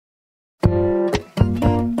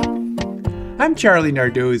I'm Charlie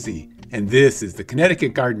Nardozzi, and this is the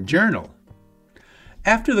Connecticut Garden Journal.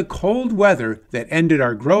 After the cold weather that ended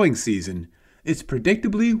our growing season, it's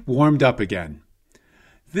predictably warmed up again.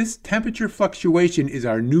 This temperature fluctuation is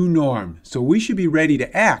our new norm, so we should be ready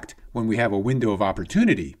to act when we have a window of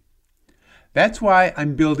opportunity. That's why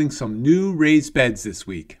I'm building some new raised beds this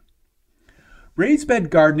week. Raised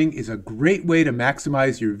bed gardening is a great way to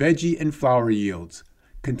maximize your veggie and flower yields,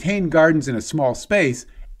 contain gardens in a small space,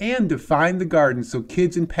 and define the garden so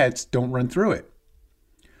kids and pets don't run through it.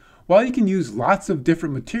 While you can use lots of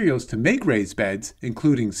different materials to make raised beds,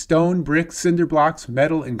 including stone, brick, cinder blocks,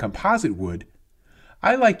 metal, and composite wood,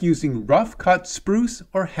 I like using rough-cut spruce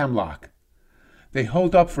or hemlock. They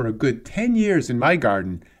hold up for a good 10 years in my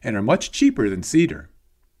garden and are much cheaper than cedar.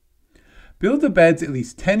 Build the beds at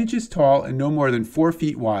least 10 inches tall and no more than 4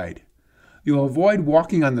 feet wide. You'll avoid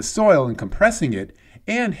walking on the soil and compressing it,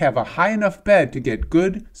 and have a high enough bed to get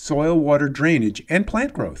good soil-water drainage and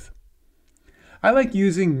plant growth. I like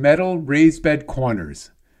using metal raised bed corners.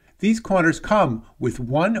 These corners come with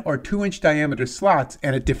 1 or 2 inch diameter slots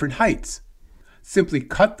and at different heights. Simply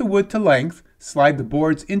cut the wood to length, slide the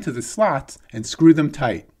boards into the slots, and screw them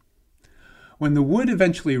tight. When the wood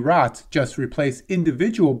eventually rots, just replace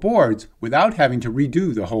individual boards without having to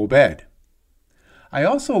redo the whole bed. I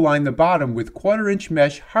also line the bottom with 1/4 inch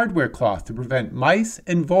mesh hardware cloth to prevent mice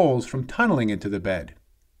and voles from tunneling into the bed.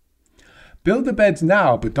 Build the beds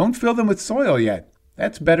now, but don't fill them with soil yet.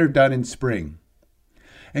 That's better done in spring.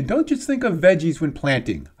 And don't just think of veggies when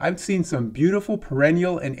planting. I've seen some beautiful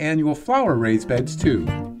perennial and annual flower raised beds too.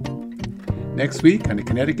 Next week on the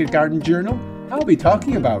Connecticut Garden Journal, I'll be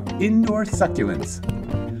talking about indoor succulents.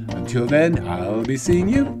 Until then, I'll be seeing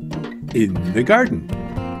you in the garden.